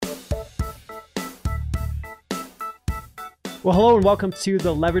Well, hello and welcome to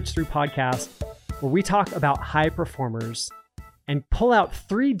the Leverage Through podcast, where we talk about high performers and pull out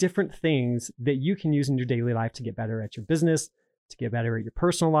 3 different things that you can use in your daily life to get better at your business, to get better at your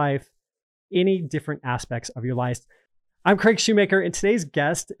personal life, any different aspects of your life. I'm Craig Shoemaker, and today's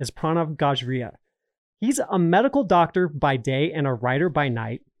guest is Pranav Gajria. He's a medical doctor by day and a writer by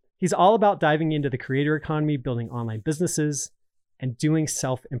night. He's all about diving into the creator economy, building online businesses, and doing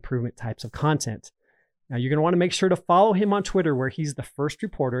self-improvement types of content. Now, you're going to want to make sure to follow him on Twitter, where he's the first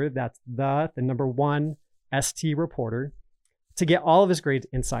reporter. That's the number 1 ST reporter, to get all of his great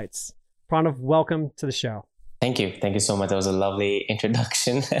insights. Pranav, welcome to the show. Thank you. Thank you so much. That was a lovely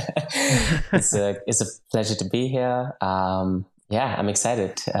introduction. It's a pleasure to be here. I'm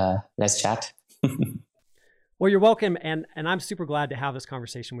excited. Let's chat. Well, you're welcome. And I'm super glad to have this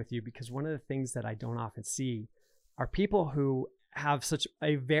conversation with you, because one of the things that I don't often see are people who have such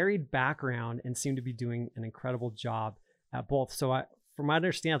a varied background and seem to be doing an incredible job at both. So from what I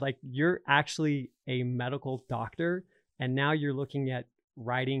understand, like, you're actually a medical doctor, and now you're looking at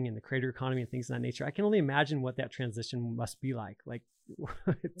writing and the creator economy and things of that nature. I can only imagine what that transition must be like. Like,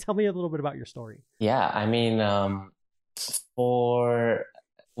 tell me a little bit about your story. Yeah, I mean, I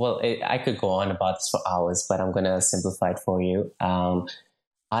could go on about this for hours, but I'm going to simplify it for you.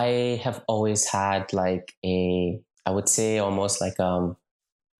 I have always had I would say almost like,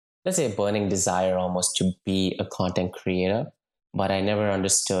 let's say a burning desire almost to be a content creator, but I never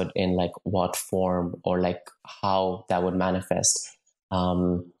understood in like what form or like how that would manifest.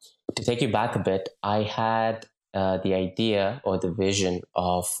 To take you back a bit, I had the idea or the vision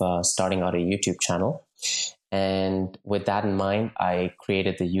of starting out a YouTube channel. And with that in mind, I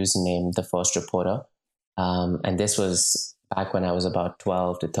created the username, The First Reporter. And this was back when I was about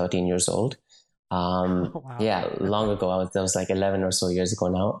 12 to 13 years old. Wow. Yeah, long ago. That was like 11 or so years ago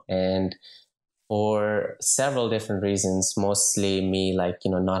now. And for several different reasons, mostly me,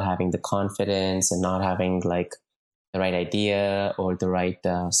 not having the confidence and not having like the right idea or the right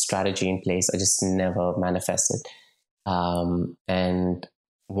strategy in place, I just never manifested. And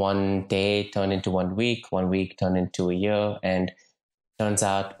one day turned into 1 week turned into a year. And turns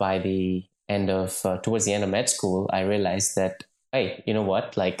out by the end of, towards the end of med school, I realized that, hey, you know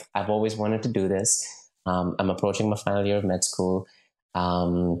what? Like, I've always wanted to do this. I'm approaching my final year of med school.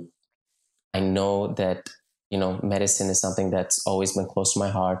 I know that, medicine is something that's always been close to my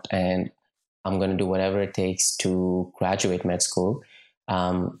heart, and I'm going to do whatever it takes to graduate med school.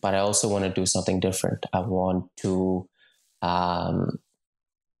 But I also want to do something different. I want to, I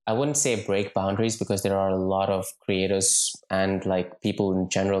wouldn't say break boundaries, because there are a lot of creators and like people in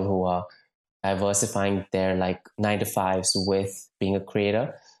general who are diversifying their like 9-to-5s with being a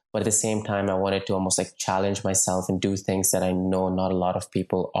creator. But at the same time, I wanted to almost like challenge myself and do things that I know not a lot of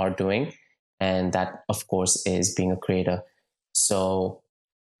people are doing. And that, of course, is being a creator. So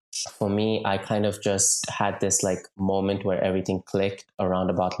for me, I kind of just had this like moment where everything clicked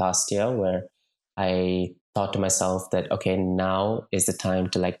around about last year, where I thought to myself that, okay, now is the time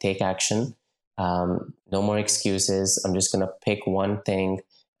to like take action. No more excuses. I'm just going to pick one thing,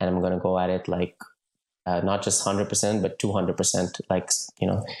 and I'm going to go at it like not just 100%, but 200%. Like,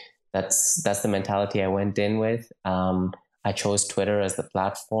 that's the mentality I went in with. I chose Twitter as the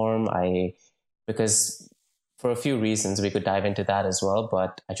platform. Because for a few reasons, we could dive into that as well,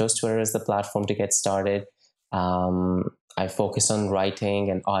 but I chose Twitter as the platform to get started. I focus on writing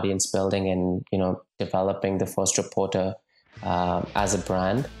and audience building and, developing The First Reporter as a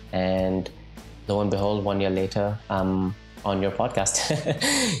brand. And lo and behold, 1 year later, on your podcast.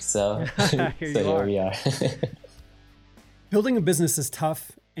 So here we are. Building a business is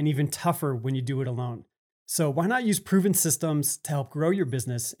tough, and even tougher when you do it alone. So why not use proven systems to help grow your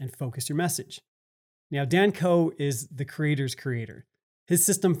business and focus your message? Now, Dan Coe is the creator's creator. His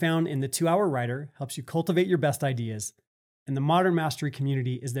system, found in the 2-Hour Writer, helps you cultivate your best ideas. And the Modern Mastery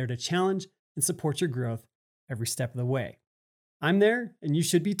community is there to challenge and support your growth every step of the way. I'm there, and you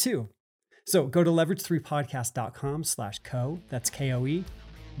should be too. So go to leverage3podcast.com/co. That's KOE.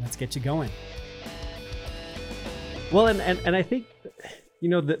 Let's get you going. Well, and I think,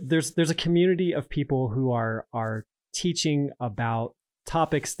 there's a community of people who are teaching about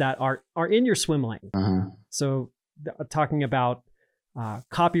topics that are in your swim lane. Uh-huh. So talking about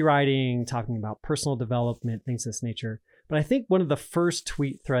copywriting, talking about personal development, things of this nature. But I think one of the first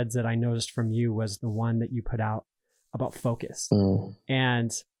tweet threads that I noticed from you was the one that you put out about focus.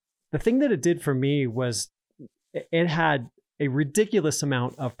 And the thing that it did for me was it had a ridiculous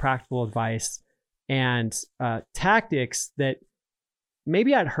amount of practical advice and tactics that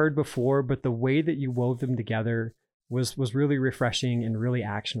maybe I'd heard before, but the way that you wove them together was really refreshing and really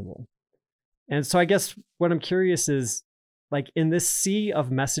actionable. And so I guess what I'm curious is, Like in this sea of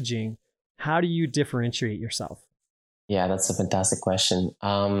messaging, how do you differentiate yourself? Yeah, that's a fantastic question.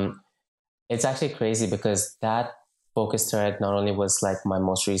 It's actually crazy because that focus thread not only was like my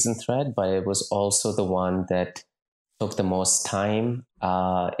most recent thread, but it was also the one that took the most time.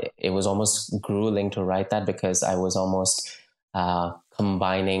 It was almost grueling to write that because I was almost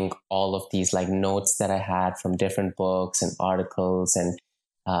combining all of these like notes that I had from different books and articles and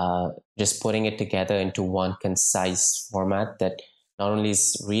just putting it together into one concise format that not only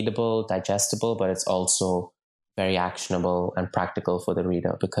is readable, digestible, but it's also very actionable and practical for the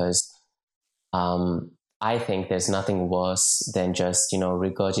reader because I think there's nothing worse than just,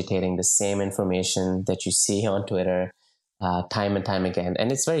 regurgitating the same information that you see on Twitter time and time again.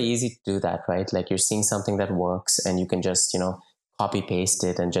 And it's very easy to do that, right? Like you're seeing something that works and you can just, copy paste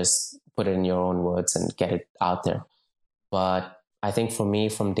it and just put it in your own words and get it out there. But I think for me,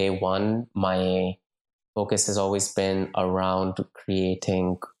 from day one, my focus has always been around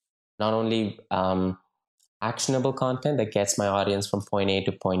creating not only actionable content that gets my audience from point A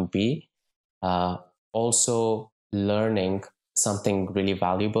to point B, uh, also learning something really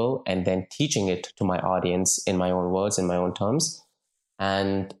valuable and then teaching it to my audience in my own words, in my own terms.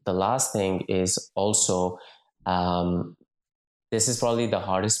 And the last thing is also, this is probably the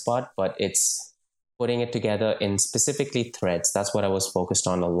hardest part, but it's putting it together in specifically threads. That's what I was focused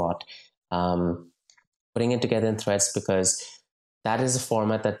on a lot. Putting it together in threads because that is a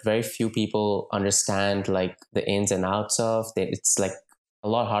format that very few people understand, like the ins and outs of. It's like a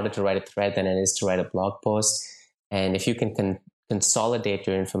lot harder to write a thread than it is to write a blog post. And if you can consolidate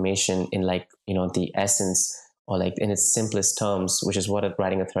your information in like, the essence or like in its simplest terms, which is what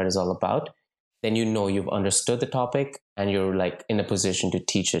writing a thread is all about, then you've understood the topic and you're like in a position to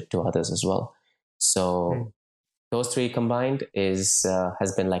teach it to others as well. So those three combined has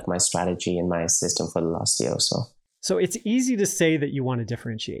been like my strategy and my system for the last year or so. So it's easy to say that you want to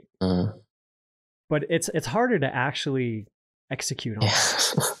differentiate, but it's harder to actually execute on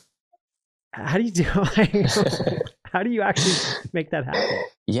it. How do you do? How do you actually make that happen?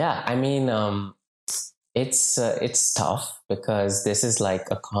 Yeah, I mean, it's tough because this is like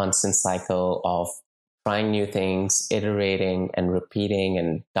a constant cycle of trying new things, iterating and repeating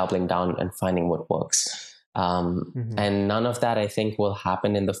and doubling down and finding what works. And none of that, I think, will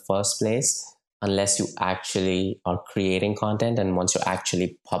happen in the first place unless you actually are creating content and once you're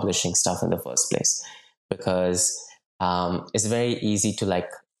actually publishing stuff in the first place. Because it's very easy to like,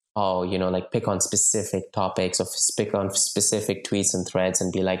 pick on specific topics or pick on specific tweets and threads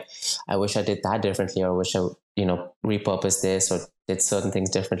and be like, I wish I did that differently, or I wish I, repurposed this or did certain things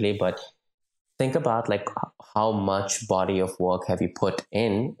differently. But think about like how much body of work have you put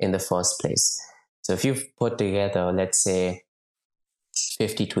in the first place. So if you've put together, let's say,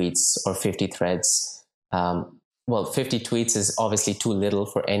 50 tweets or 50 threads, 50 tweets is obviously too little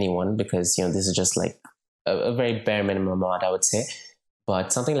for anyone because, this is just like a very bare minimum amount, I would say.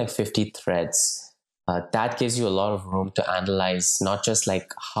 But something like 50 threads, that gives you a lot of room to analyze not just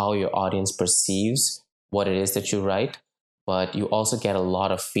like how your audience perceives what it is that you write, but you also get a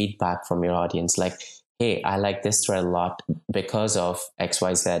lot of feedback from your audience. Like, hey, I like this thread a lot because of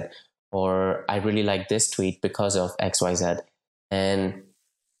XYZ, or I really like this tweet because of XYZ. And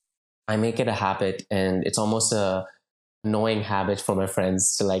I make it a habit, and it's almost a annoying habit for my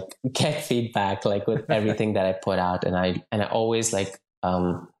friends to like get feedback like with everything that I put out. And I always like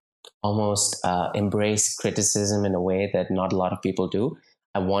almost embrace criticism in a way that not a lot of people do.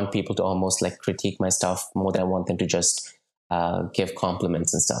 I want people to almost like critique my stuff more than I want them to just give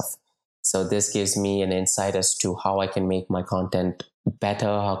compliments and stuff. So this gives me an insight as to how I can make my content better,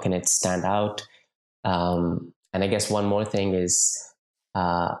 how can it stand out. And I guess one more thing is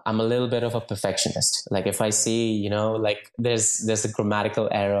I'm a little bit of a perfectionist. Like if I see, like there's a grammatical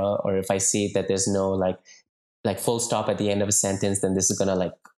error, or if I see that there's no like full stop at the end of a sentence, then this is gonna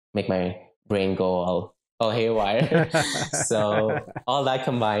like make my brain go all haywire. So all that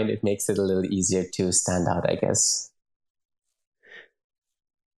combined, it makes it a little easier to stand out, I guess.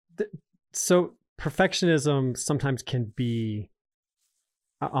 So perfectionism sometimes can be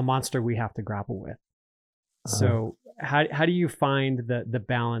a monster we have to grapple with. So how do you find the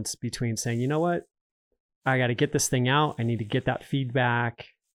balance between saying, you know what, I got to get this thing out, I need to get that feedback,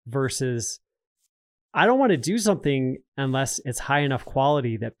 versus I don't want to do something unless it's high enough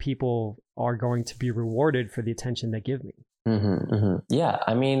quality that people are going to be rewarded for the attention they give me? Yeah,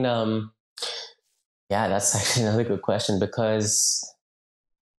 I mean, that's actually another good question, because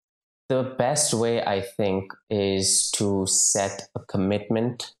the best way, I think, is to set a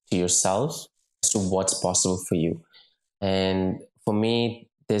commitment to yourself as to what's possible for you. And for me,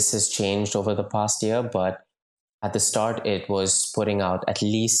 this has changed over the past year, but at the start, it was putting out at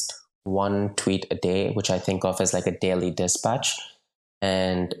least one tweet a day, which I think of as like a daily dispatch.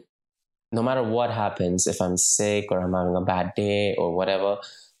 And no matter what happens, if I'm sick or I'm having a bad day or whatever,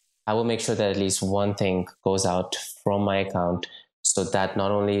 I will make sure that at least one thing goes out from my account. So that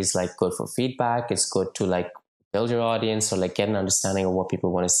not only is like good for feedback, it's good to like build your audience or like get an understanding of what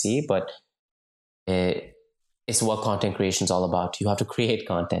people want to see, but it's what content creation is all about. You have to create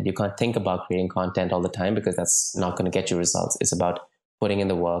content. You can't think about creating content all the time because that's not going to get you results. It's about putting in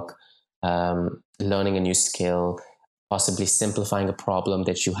the work, learning a new skill, possibly simplifying a problem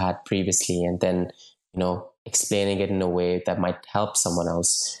that you had previously, and then, explaining it in a way that might help someone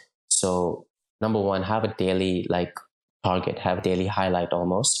else. So number one, have a daily like target, have a daily highlight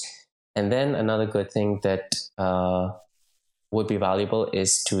almost. And then another good thing that would be valuable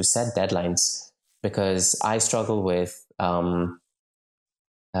is to set deadlines, because I struggle with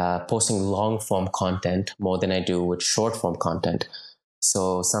posting long form content more than I do with short form content.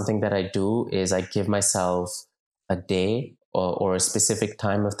 So something that I do is I give myself a day or a specific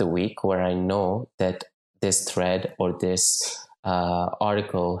time of the week where I know that this thread or this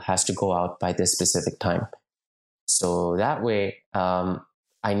article has to go out by this specific time. So that way,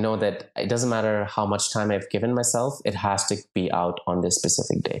 I know that it doesn't matter how much time I've given myself, it has to be out on this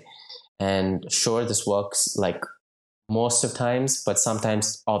specific day. And sure, this works like most of times, but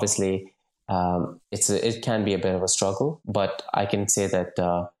sometimes obviously it can be a bit of a struggle. But I can say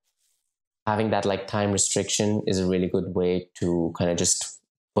that having that like time restriction is a really good way to kind of just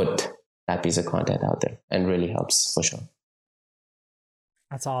put that piece of content out there, and really helps for sure.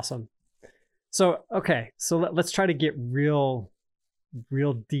 That's awesome. So, okay. So let's try to get real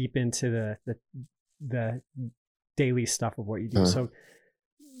deep into the daily stuff of what you do. Mm-hmm. So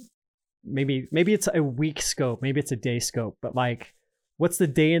maybe it's a week scope, maybe it's a day scope, but like, what's the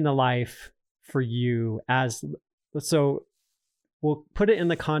day in the life for you so we'll put it in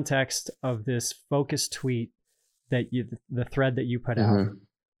the context of this focus tweet the thread that you put out.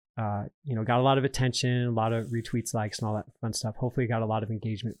 Got a lot of attention, a lot of retweets, likes, and all that fun stuff. Hopefully got a lot of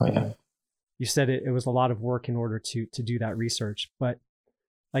engagement. You said it was a lot of work in order to do that research, but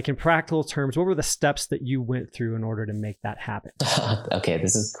like in practical terms, what were the steps that you went through in order to make that happen? Okay,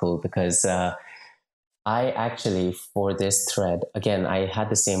 this is cool because I actually, for this thread, again, I had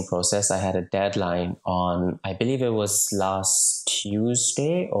the same process. I had a deadline on, I believe it was last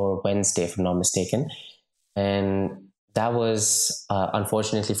Tuesday or Wednesday, if I'm not mistaken. And that was,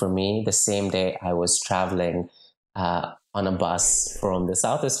 unfortunately for me, the same day I was traveling on a bus from the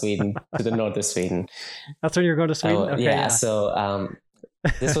south of Sweden to the north of Sweden. That's when you're going to Sweden? Okay, yeah. So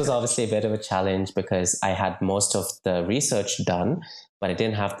this was obviously a bit of a challenge because I had most of the research done, but I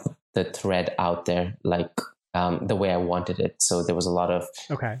didn't have the thread out there like the way I wanted it. So there was a lot of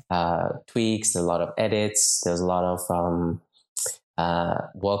tweaks, a lot of edits. There's a lot of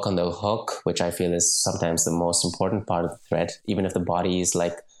work on the hook, which I feel is sometimes the most important part of the thread. Even if the body is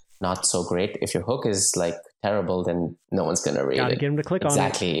like not so great, if your hook is like terrible, then no one's going to read it. Gotta get them to click on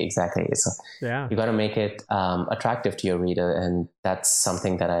it. Exactly. So you got to make it attractive to your reader. And that's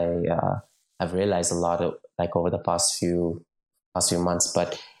something that I've realized a lot of like over the past few months.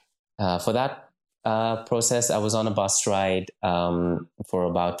 But for that process, I was on a bus ride for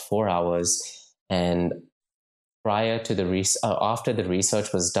about 4 hours. And prior to after the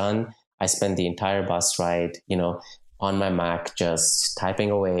research was done, I spent the entire bus ride, on my Mac, just typing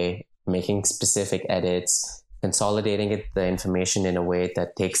away, making specific edits, consolidating the information in a way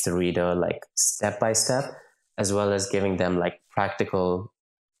that takes the reader like step by step, as well as giving them like practical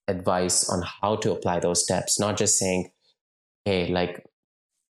advice on how to apply those steps. Not just saying, hey, like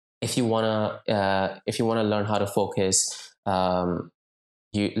if you wanna learn how to focus,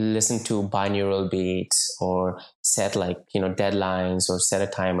 you listen to binaural beats or set like deadlines or set a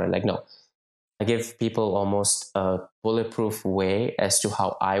timer. Like no. I give people almost a bulletproof way as to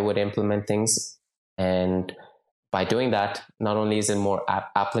how I would implement things. And by doing that, not only is it more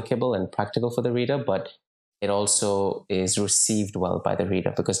applicable and practical for the reader, but it also is received well by the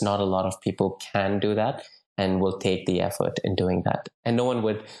reader, because not a lot of people can do that and will take the effort in doing that. And no one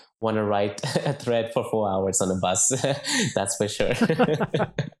would want to write a thread for 4 hours on a bus. That's for sure.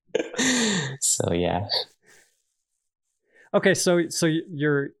 So, yeah. Okay, so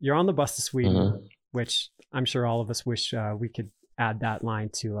you're on the bus to Sweden, which I'm sure all of us wish we could add that line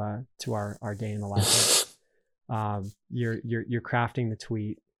to our day in the life. You're crafting the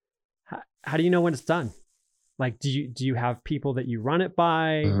tweet. How do you know when it's done? Like, do you have people that you run it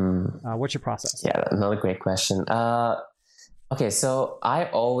by? What's your process? Yeah, another great question. Okay, so I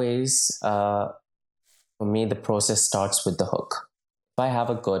always, for me, the process starts with the hook. If I have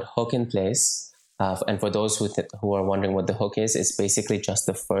a good hook in place, And for those who are wondering what the hook is, it's basically just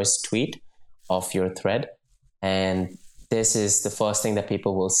the first tweet of your thread. And this is the first thing that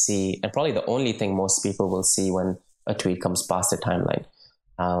people will see, and probably the only thing most people will see when a tweet comes past the timeline.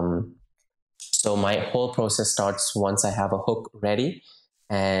 So my whole process starts once I have a hook ready,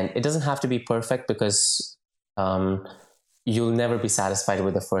 and it doesn't have to be perfect because you'll never be satisfied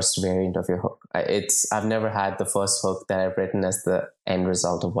with the first variant of your hook. I've never had the first hook that I've written as the end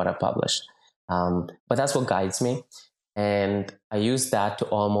result of what I published. But that's what guides me. And I use that to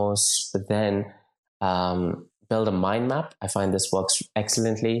almost then build a mind map. I find this works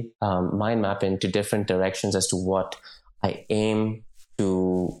excellently. Mind map into different directions as to what I aim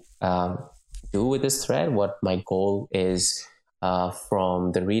to do with this thread, what my goal is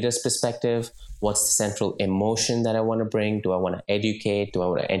from the reader's perspective. What's the central emotion that I want to bring? Do I want to educate? Do I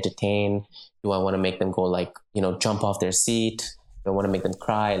want to entertain? Do I want to make them go like, jump off their seat? Do I want to make them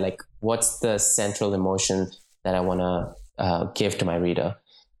cry? Like, what's the central emotion that I want to give to my reader?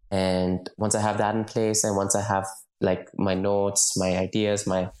 And once I have that in place, and once I have like my notes, my ideas,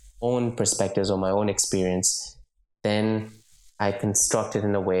 my own perspectives or my own experience, then I construct it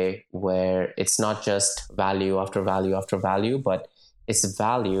in a way where it's not just value after value after value, but it's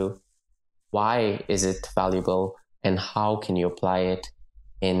value. Why is it valuable, and how can you apply it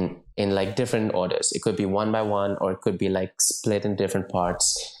in like different orders? It could be one by one, or it could be like split in different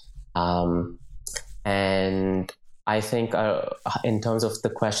parts. And I think in terms of the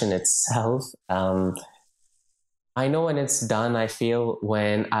question itself, I know when it's done. I feel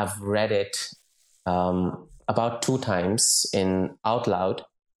when I've read it about 2 times in out loud,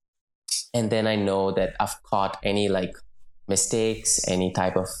 and then I know that I've caught any like mistakes, any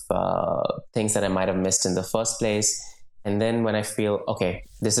type of things that I might have missed in the first place. And then when I feel, okay,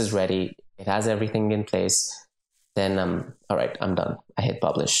 this is ready, it has everything in place, then all right, I'm done. I hit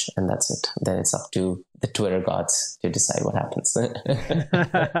publish, and that's it. Then it's up to the Twitter gods to decide what happens.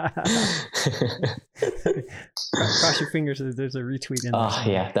 Cross your fingers that there's a retweet in there. Oh,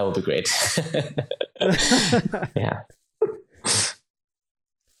 yeah, that would be great. Yeah.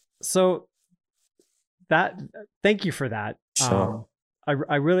 So thank you for that. Sure.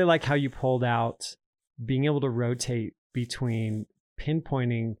 I really like how you pulled out being able to rotate between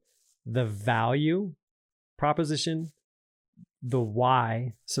pinpointing the value proposition, the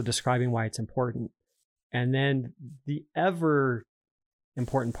why, so describing why it's important, and then the ever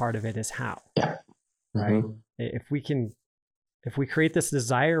important part of it is how. Yeah. Right? Mm-hmm. If we create this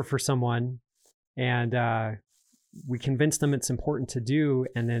desire for someone and we convince them it's important to do,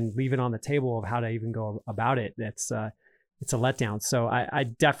 and then leave it on the table of how to even go about it, it's a letdown. So I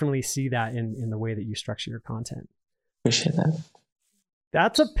definitely see that in the way that you structure your content. Appreciate that.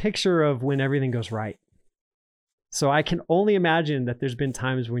 That's a picture of when everything goes right. So I can only imagine that there's been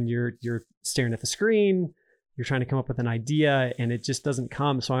times when you're staring at the screen, you're trying to come up with an idea, and it just doesn't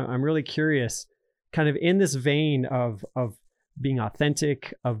come. So I'm really curious, kind of in this vein of being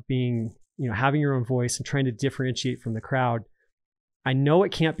authentic, of being, having your own voice and trying to differentiate from the crowd. I know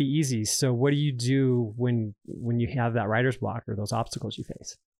it can't be easy. So what do you do when you have that writer's block or those obstacles you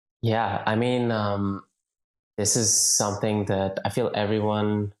face? Yeah, I mean, this is something that I feel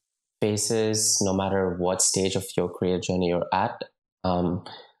everyone faces, no matter what stage of your career journey you're at. I've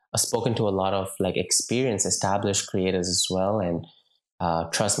spoken to a lot of like experienced, established creators as well, and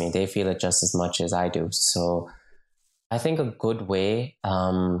trust me, they feel it just as much as I do. So I think a good way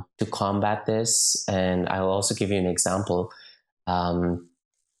to combat this, and I'll also give you an example.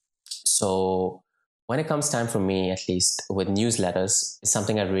 So when it comes time for me, at least with newsletters, it's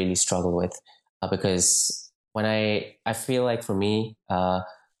something I really struggle with because when I feel like for me,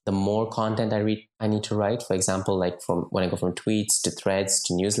 the more content I need to write, for example, like when I go from tweets to threads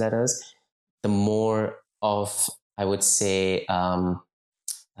to newsletters, the more of, I would say,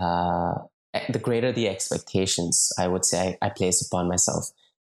 the greater the expectations, I would say, I place upon myself.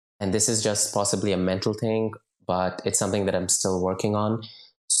 And this is just possibly a mental thing, but it's something that I'm still working on.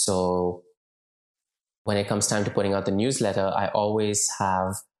 So when it comes time to putting out the newsletter, I always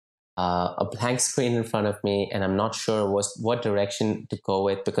have a blank screen in front of me, and I'm not sure what direction to go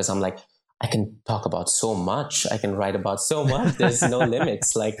with, because I'm like, I can talk about so much, I can write about so much, there's no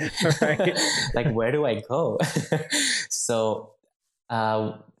limits, like right. Like where do I go? So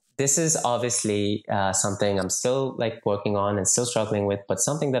this is obviously something I'm still like working on and still struggling with, but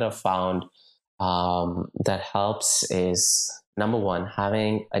something that I've found that helps is, number one,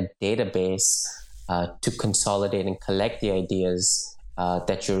 having a database to consolidate and collect the ideas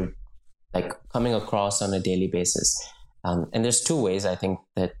that you're like coming across on a daily basis. And there's 2 ways I think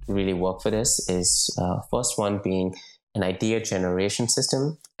that really work for this is first one being an idea generation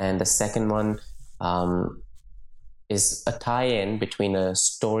system, and the second one is a tie-in between a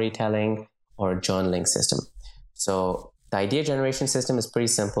storytelling or a journaling system. So the idea generation system is pretty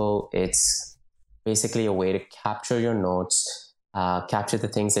simple. It's basically a way to capture your notes, capture the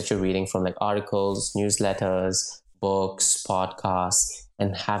things that you're reading from like articles, newsletters, books, podcasts,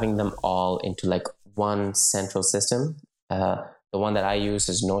 and having them all into like one central system. The one that I use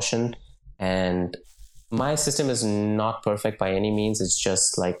is Notion, and my system is not perfect by any means. It's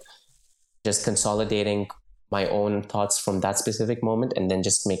just consolidating my own thoughts from that specific moment and then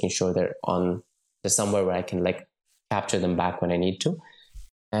just making sure they're somewhere where I can like capture them back when I need to.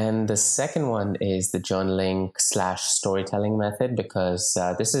 And the second one is the journaling / storytelling method, because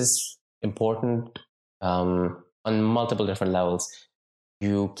this is important on multiple different levels.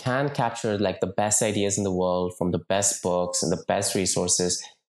 You can capture like the best ideas in the world from the best books and the best resources.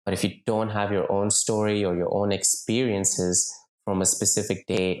 But if you don't have your own story or your own experiences from a specific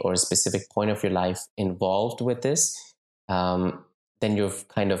day or a specific point of your life involved with this, then you've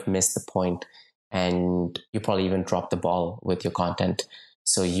kind of missed the point, and you probably even dropped the ball with your content.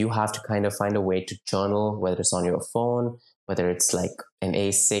 So you have to kind of find a way to journal, whether it's on your phone, whether it's like an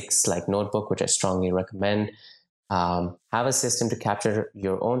A6 like notebook, which I strongly recommend. Have a system to capture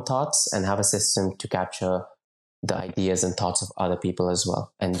your own thoughts and have a system to capture the ideas and thoughts of other people as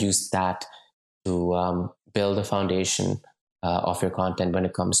well, and use that to build a foundation of your content when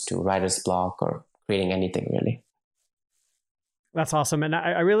it comes to writer's block or creating anything really. That's awesome. And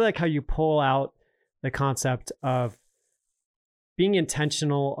I really like how you pull out the concept of being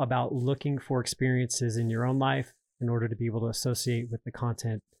intentional about looking for experiences in your own life in order to be able to associate with the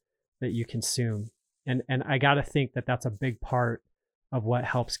content that you consume. And I got to think that that's a big part of what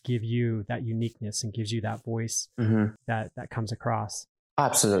helps give you that uniqueness and gives you that voice that comes across.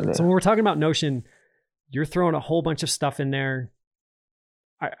 Absolutely. So when we're talking about Notion, you're throwing a whole bunch of stuff in there.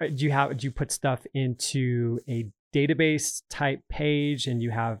 Do you put stuff into a database type page and you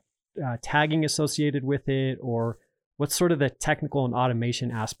have tagging associated with it, or what's sort of the technical and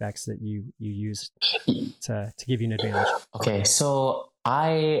automation aspects that you use to give you an advantage? Okay, so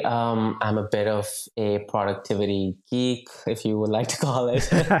I am a bit of a productivity geek, if you would like to call it.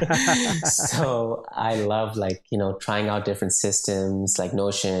 So I love trying out different systems like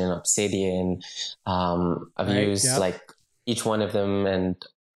Notion, Obsidian. I've used like each one of them, and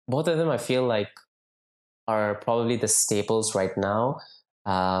both of them I feel like are probably the staples right now.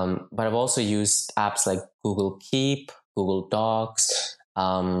 But I've also used apps like Google Keep, Google Docs,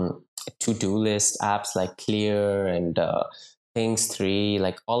 to-do list apps like Clear and Things 3,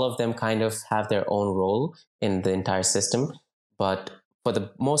 like all of them kind of have their own role in the entire system. But for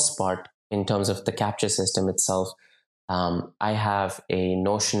the most part, in terms of the capture system itself, I have a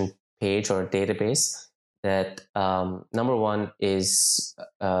Notion page or a database that number one is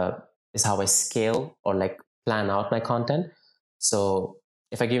how I scale or like plan out my content. So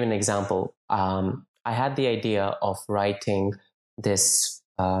if I give an example, I had the idea of writing this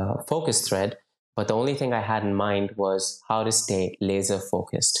focus thread, but the only thing I had in mind was how to stay laser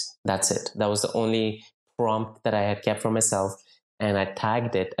focused. That's it. That was the only prompt that I had kept for myself. And I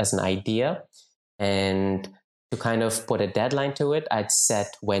tagged it as an idea. And to kind of put a deadline to it, I'd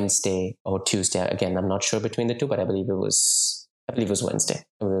set Wednesday or Tuesday. Again, I'm not sure between the two, but I believe it was Wednesday.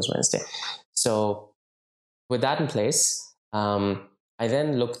 It was Wednesday. So with that in place, I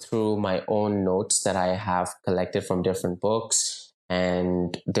then looked through my own notes that I have collected from different books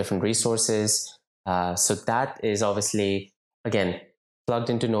and different resources. So that is obviously, again, plugged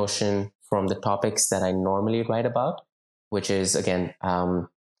into Notion from the topics that I normally write about, which is, again,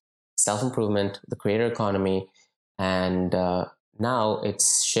 self-improvement, the creator economy, and now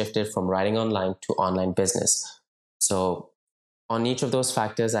it's shifted from writing online to online business. So on each of those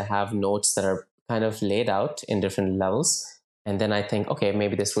factors, I have notes that are kind of laid out in different levels. And then I think, okay,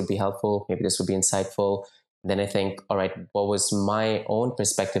 maybe this would be helpful. Maybe this would be insightful. Then I think, all right, what was my own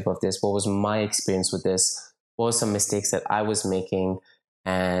perspective of this? What was my experience with this? What were some mistakes that I was making?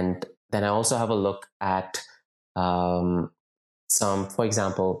 And then I also have a look at for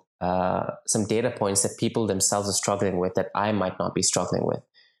example, some data points that people themselves are struggling with that I might not be struggling with.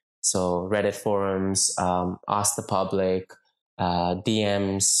 So Reddit forums, Ask the Public,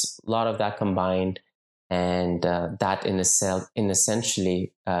 DMs, a lot of that combined. And that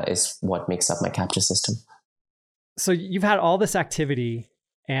essentially is what makes up my capture system. So you've had all this activity,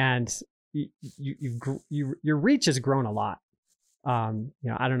 and your reach has grown a lot. I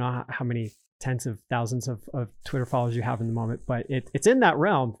don't know how many tens of thousands of Twitter followers you have in the moment, but it's in that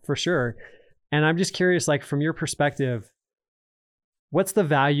realm for sure. And I'm just curious, like from your perspective, what's the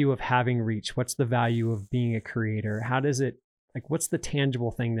value of having reach? What's the value of being a creator? How does it, like, what's the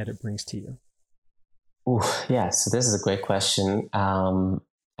tangible thing that it brings to you? Ooh, yeah, so this is a great question. And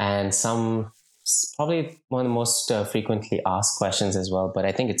probably one of the most frequently asked questions as well, but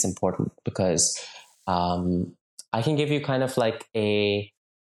I think it's important because um, I can give you kind of like a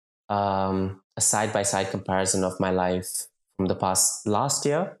side-by-side comparison of my life from the past last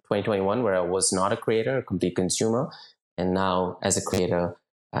year, 2021, where I was not a creator, a complete consumer, and now as a creator,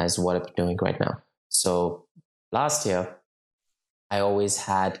 as what I'm doing right now. So last year, I always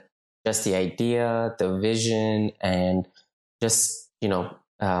had just the idea, the vision, and just,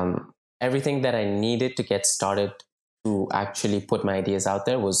 everything that I needed to get started to actually put my ideas out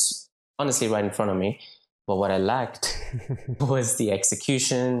there was honestly right in front of me. But what I lacked was the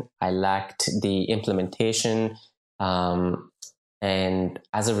execution. I lacked the implementation. And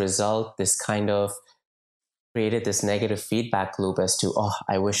as a result, this kind of created this negative feedback loop as to, oh,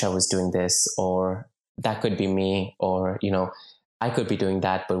 I wish I was doing this, or that could be me, or, I could be doing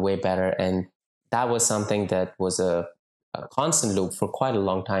that, but way better. And that was something that was a constant loop for quite a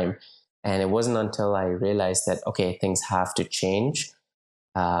long time. And it wasn't until I realized that, okay, things have to change,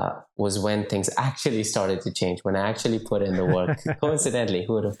 was when things actually started to change, when I actually put in the work. Coincidentally,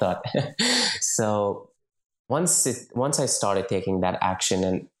 who would have thought? So once I started taking that action,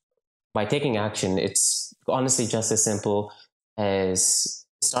 and by taking action, it's honestly just as simple as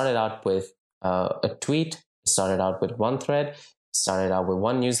it started out with a tweet, started out with one thread, started out with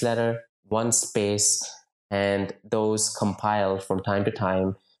one newsletter, one space, and those compiled from time to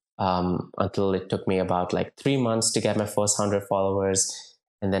time until it took me about like 3 months to get my first 100 followers,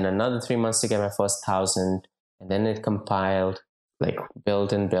 and then another 3 months to get my first 1,000, and then it compiled, like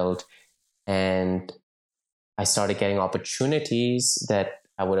build and build, and I started getting opportunities that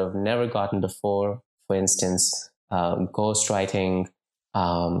I would have never gotten before. For instance, ghostwriting,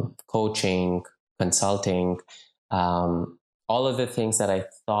 coaching, consulting, all of the things that I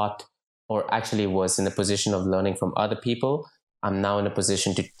thought, or actually was in a position of learning from other people, I'm now in a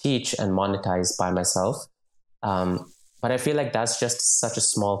position to teach and monetize by myself. But I feel like that's just such a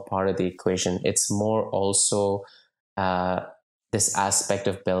small part of the equation. It's more also this aspect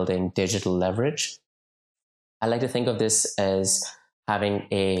of building digital leverage. I like to think of this as having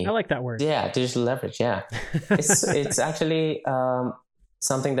I like that word. Yeah, digital leverage. Yeah, it's actually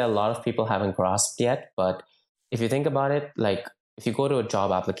something that a lot of people haven't grasped yet. But if you think about it, like if you go to a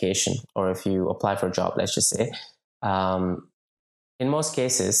job application or if you apply for a job, let's just say, um, in most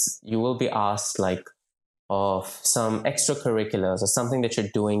cases, you will be asked like of some extracurriculars or something that you're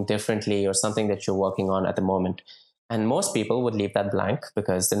doing differently or something that you're working on at the moment. And most people would leave that blank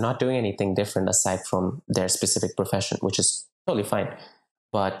because they're not doing anything different aside from their specific profession, which is totally fine.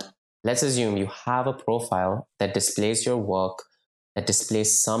 But let's assume you have a profile that displays your work, that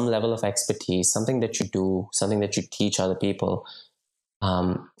displays some level of expertise, something that you do, something that you teach other people.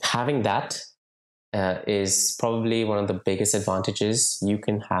 Having that is probably one of the biggest advantages you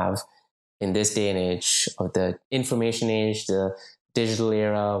can have in this day and age of the information age, the digital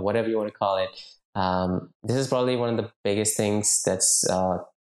era, whatever you want to call it. This is probably one of the biggest things that's,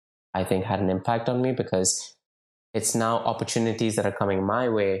 I think, had an impact on me, because it's now opportunities that are coming my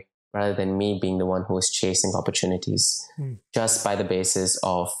way rather than me being the one who is chasing opportunities just by the basis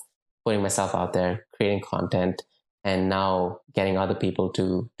of putting myself out there, creating content, and now getting other people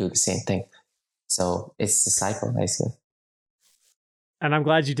to do the same thing. So it's a cycle, I say. And I'm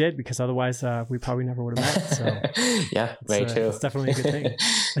glad you did, because otherwise we probably never would have met. So yeah, very true. It's definitely a good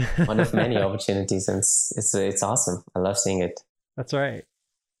thing. One of many opportunities, and it's awesome. I love seeing it. That's right.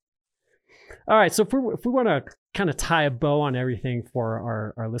 All right. So if we want to kind of tie a bow on everything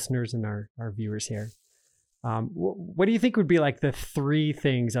for our listeners and our viewers here, what do you think would be like the 3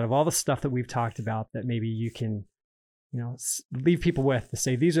 things out of all the stuff that we've talked about that maybe you can, leave people with to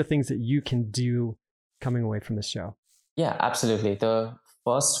say, these are things that you can do coming away from the show? Yeah, absolutely. The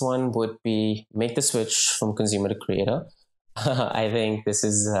first one would be make the switch from consumer to creator. I think this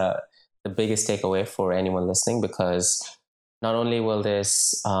is the biggest takeaway for anyone listening, because not only will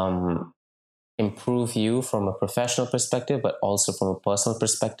this improve you from a professional perspective, but also from a personal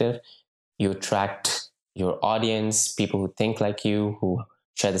perspective. You attract your audience, people who think like you, who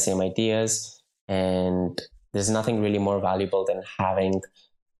share the same ideas. And there's nothing really more valuable than having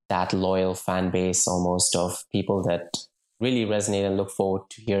that loyal fan base almost of people that really resonate and look forward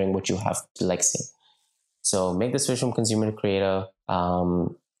to hearing what you have to say. So make the switch from consumer to creator.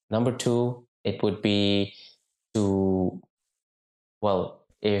 Number 2, it would be to,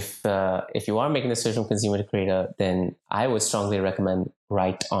 if you are making the switch from consumer to creator, then I would strongly recommend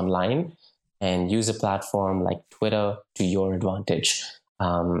write online and use a platform like Twitter to your advantage.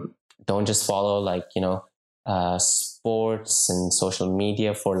 Don't just follow sports and social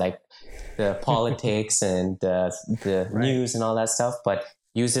media for like the politics and the news and all that stuff, but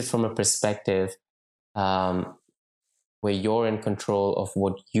use it from a perspective where you're in control of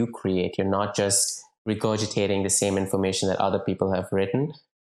what you create. You're not just regurgitating the same information that other people have written.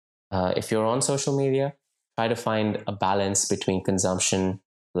 If you're on social media, try to find a balance between consumption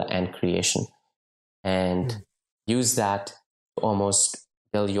and creation, and use that to almost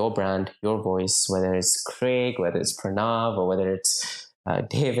build your brand, your voice, whether it's Craig, whether it's Pranav, or whether it's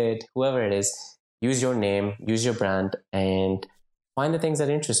David, whoever it is. Use your name, use your brand, and find the things that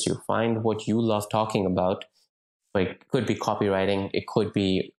interest you. Find what you love talking about. It could be copywriting, it could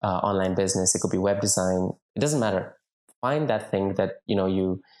be online business, it could be web design. It doesn't matter. Find that thing that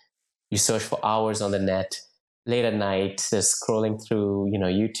you search for hours on the net, late at night, just scrolling through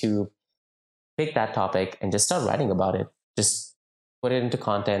YouTube. Pick that topic and just start writing about it. Just put it into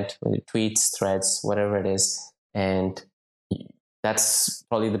content, tweets, threads, whatever it is, and that's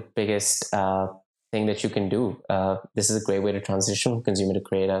probably the biggest thing that you can do. This is a great way to transition from consumer to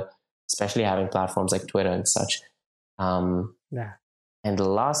creator, especially having platforms like Twitter and such. And the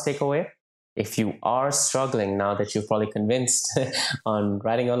last takeaway, if you are struggling now that you've probably convinced on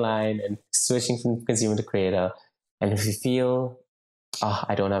writing online and switching from consumer to creator, and if you feel,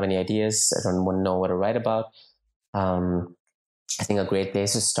 I don't have any ideas, I don't want to know what to write about, I think a great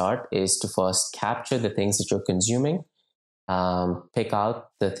place to start is to first capture the things that you're consuming. Pick out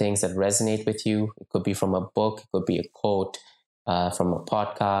the things that resonate with you. It could be from a book, it could be a quote from a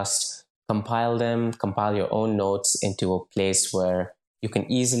podcast. Compile them, compile your own notes into a place where you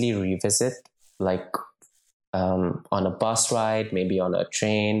can easily revisit, like on a bus ride, maybe on a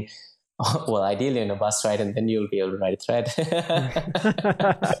train. Well, ideally on a bus ride, and then you'll be able to write a thread.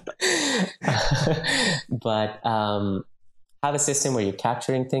 But have a system where you're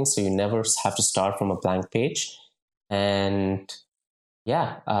capturing things so you never have to start from a blank page. And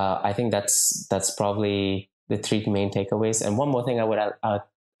I think that's probably the three main takeaways. And one more thing I would add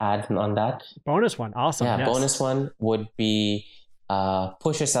on that. Bonus one. Awesome. Yeah, yes. Bonus one would be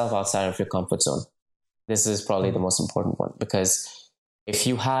push yourself outside of your comfort zone. This is probably the most important one, because if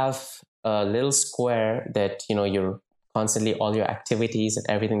you have a little square that, you're constantly, all your activities and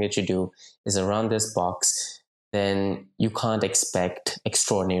everything that you do is around this box, then you can't expect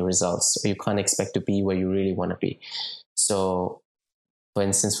extraordinary results, or you can't expect to be where you really want to be. So, for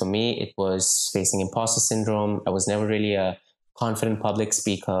instance, for me, it was facing imposter syndrome. I was never really a confident public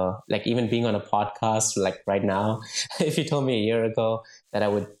speaker. Like even being on a podcast, like right now, if you told me a year ago that I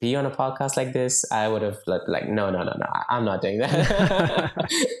would be on a podcast like this, I would have like, no, I'm not doing that.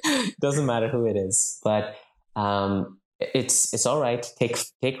 Doesn't matter who it is, but it's all right.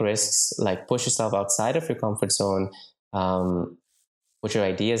 Take risks, like push yourself outside of your comfort zone, put your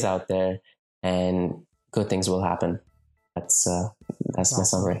ideas out there, and good things will happen. That's awesome. My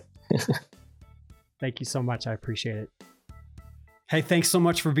summary. Thank you so much. I appreciate it. Hey, thanks so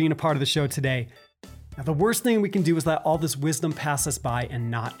much for being a part of the show today. Now, the worst thing we can do is let all this wisdom pass us by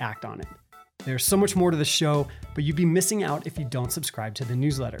and not act on it. There's so much more to the show, but you'd be missing out if you don't subscribe to the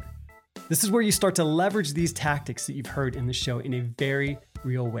newsletter. This is where you start to leverage these tactics that you've heard in the show in a very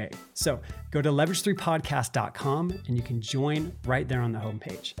real way. So go to leverage3podcast.com and you can join right there on the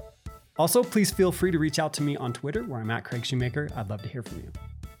homepage. Also, please feel free to reach out to me on Twitter, where I'm at Craig Shoemaker. I'd love to hear from you.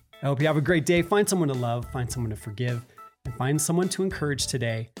 I hope you have a great day. Find someone to love, find someone to forgive, and find someone to encourage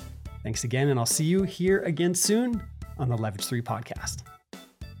today. Thanks again, and I'll see you here again soon on the Leverage 3 podcast.